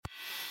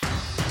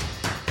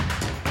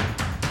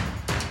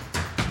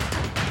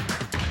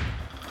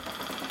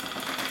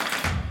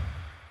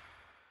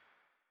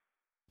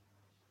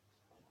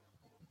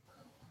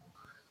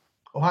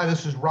Hi,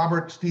 this is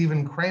Robert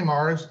Stephen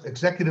Kramars,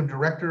 Executive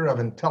Director of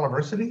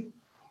Intelliversity,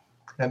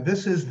 and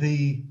this is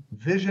the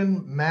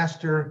Vision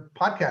Master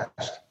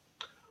podcast,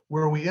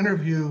 where we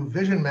interview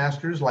vision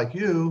masters like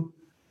you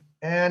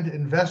and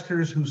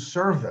investors who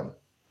serve them.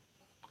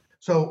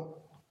 So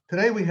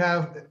today we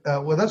have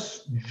with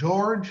us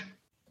George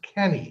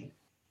Kenney,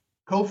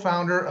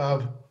 co-founder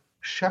of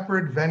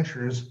Shepherd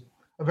Ventures,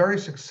 a very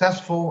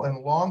successful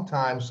and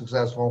long-time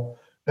successful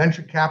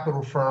venture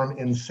capital firm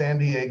in San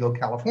Diego,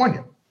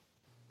 California.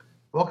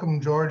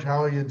 Welcome, George.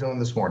 How are you doing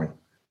this morning?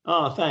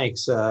 Oh,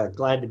 thanks.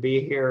 Glad to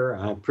be here.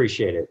 I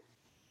appreciate it.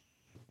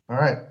 All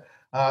right.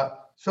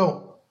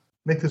 So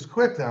make this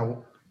quick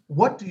now.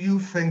 What do you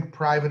think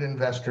private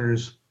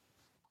investors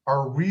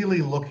are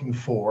really looking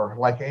for,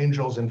 like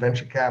angels and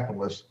venture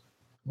capitalists,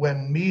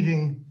 when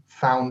meeting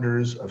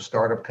founders of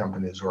startup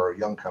companies or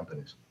young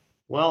companies?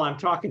 Well, I'm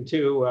talking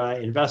to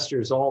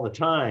investors all the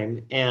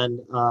time. And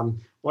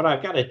what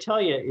I've got to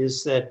tell you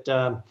is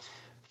that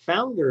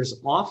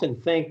founders often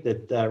think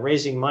that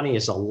raising money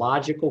is a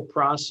logical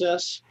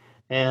process.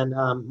 And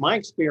my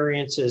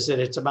experience is that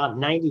it's about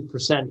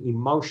 90%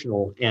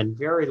 emotional and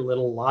very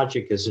little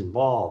logic is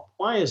involved.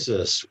 Why is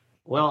this?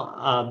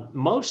 Well,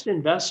 most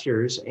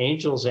investors,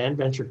 angels and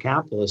venture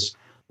capitalists,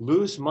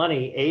 lose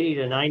money 80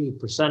 to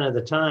 90% of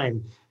the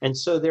time. And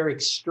so they're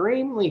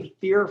extremely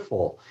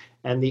fearful.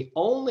 And the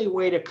only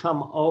way to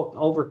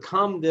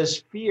overcome this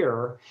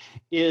fear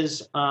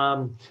is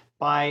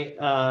by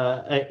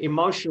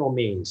emotional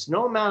means.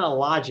 No amount of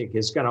logic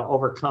is going to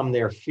overcome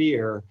their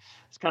fear.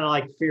 It's kind of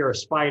like fear of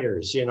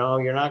spiders, you're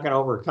not going to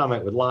overcome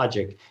it with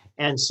logic.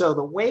 And so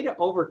the way to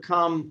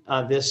overcome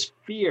this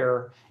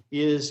fear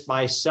is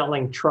by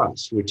selling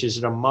trust, which is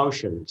an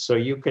emotion. So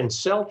you can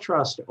sell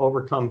trust to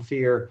overcome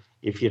fear.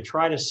 If you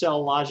try to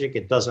sell logic,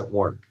 it doesn't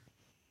work.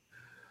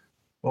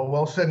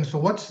 Well said. And so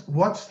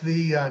what's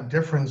the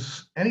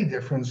difference, any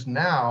difference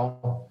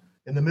now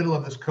in the middle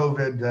of this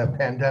COVID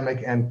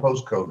pandemic and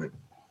post-COVID?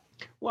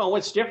 Well,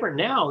 what's different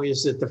now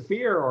is that the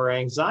fear or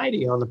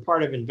anxiety on the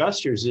part of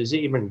investors is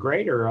even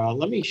greater.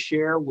 Let me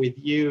share with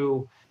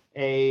you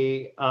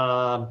a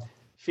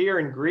fear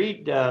and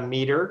greed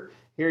meter.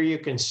 Here you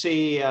can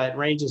see it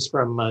ranges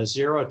from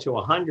 0 to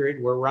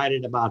 100. We're right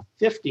at about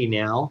 50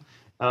 now.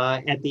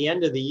 At the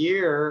end of the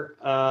year,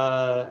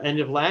 end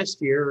of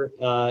last year,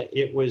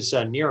 it was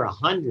near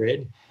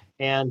 100.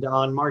 And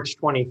on March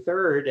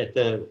 23rd, at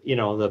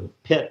the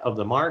pit of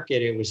the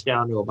market, it was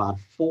down to about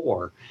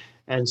 4.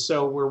 And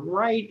so we're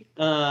right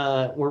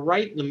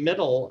in the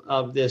middle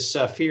of this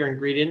fear and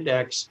greed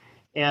index.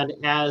 And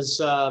as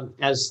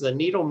the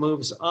needle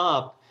moves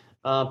up,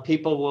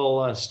 people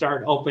will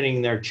start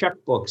opening their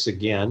checkbooks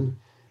again.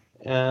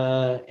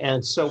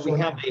 And so we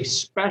have a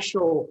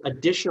special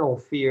additional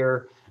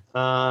fear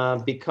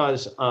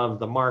because of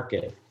the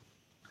market.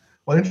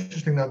 Well,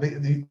 interesting. Now,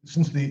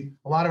 since a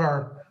lot of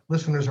our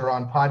listeners are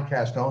on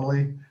podcast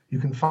only, you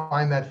can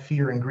find that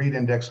fear and greed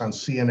index on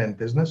CNN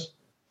Business,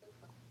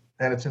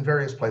 and it's in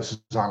various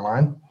places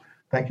online.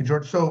 Thank you,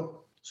 George.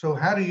 So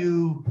how do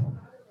you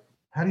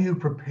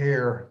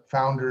prepare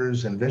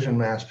founders and vision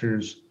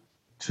masters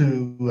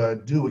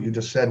to do what you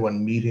just said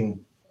when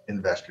meeting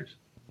investors?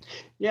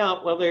 Yeah,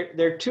 well, there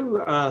are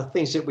two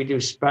things that we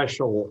do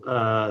special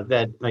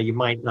that you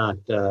might not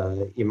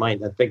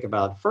think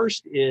about.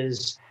 First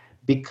is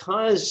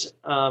because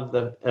of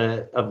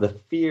the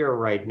fear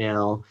right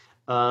now.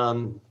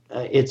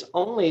 It's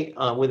only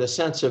with a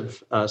sense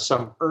of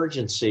some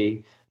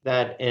urgency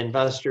that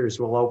investors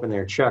will open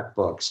their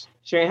checkbooks.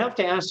 So you have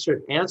to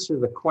answer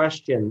the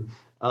question: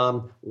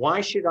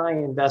 why should I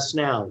invest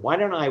now? Why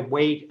don't I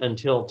wait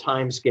until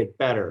times get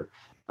better?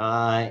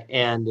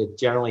 And it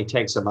generally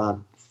takes about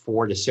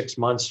 4 to 6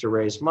 months to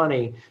raise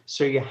money.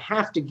 So you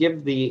have to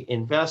give the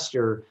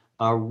investor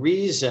a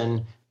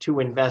reason to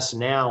invest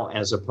now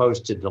as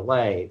opposed to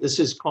delay. This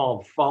is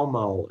called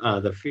FOMO,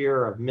 the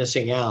fear of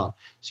missing out.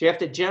 So you have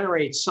to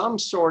generate some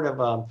sort of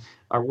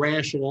a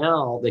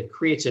rationale that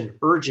creates an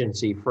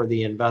urgency for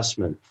the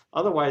investment.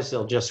 Otherwise,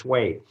 they'll just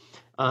wait.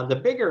 The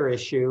bigger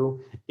issue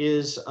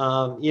is,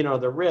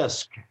 the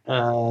risk.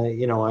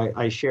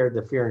 I shared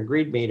the fear and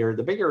greed meter.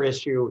 The bigger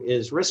issue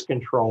is risk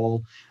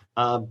control.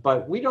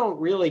 But we don't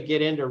really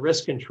get into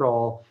risk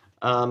control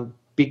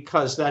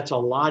because that's a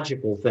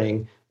logical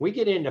thing. We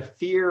get into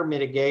fear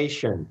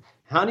mitigation.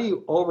 How do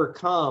you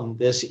overcome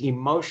this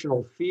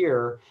emotional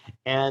fear?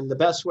 And the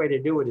best way to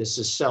do it is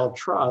to sell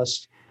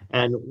trust.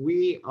 And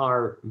we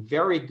are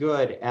very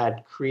good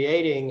at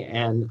creating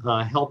and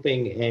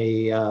helping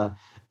a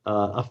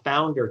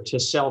founder to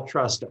sell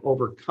trust to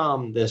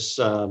overcome this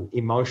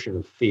emotion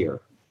of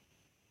fear.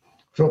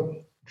 So,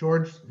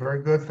 George,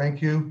 very good.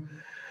 Thank you.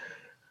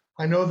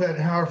 I know that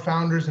our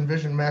founders and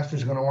vision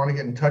masters are going to want to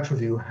get in touch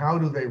with you. How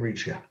do they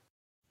reach you?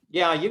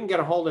 Yeah, you can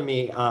get a hold of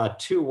me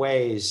two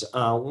ways.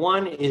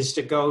 One is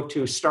to go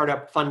to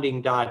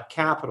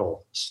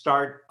startupfunding.capital,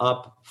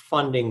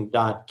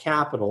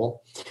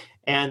 startupfunding.capital.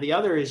 And the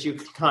other is you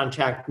can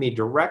contact me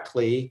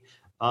directly.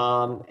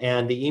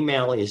 And the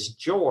email is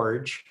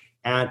George,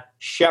 at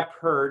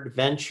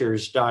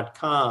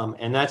shepherdventures.com.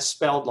 And that's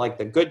spelled like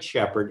the Good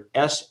Shepherd,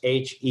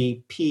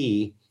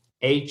 SHEPHERD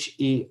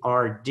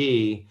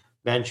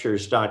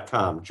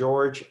ventures.com.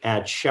 George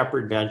at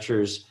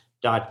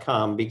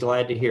shepherdventures.com. Be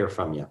glad to hear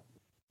from you.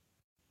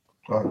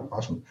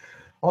 Awesome.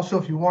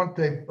 Also, if you want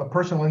a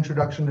personal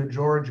introduction to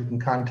George, you can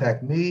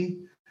contact me,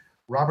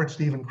 Robert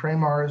Stephen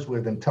Kramars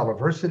with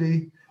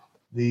Intelliversity.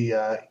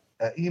 The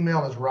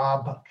email is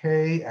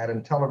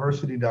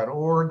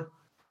robk@intelliversity.org,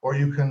 or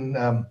you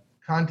can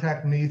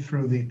contact me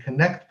through the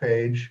Connect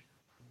page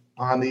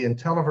on the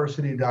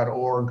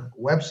intelliversity.org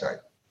website.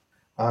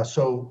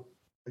 So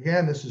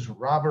again, this is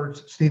Robert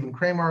Stephen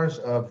Kramars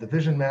of the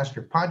Vision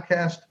Master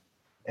podcast,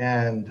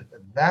 and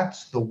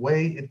that's the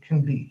way it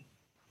can be.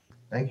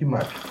 Thank you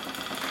much.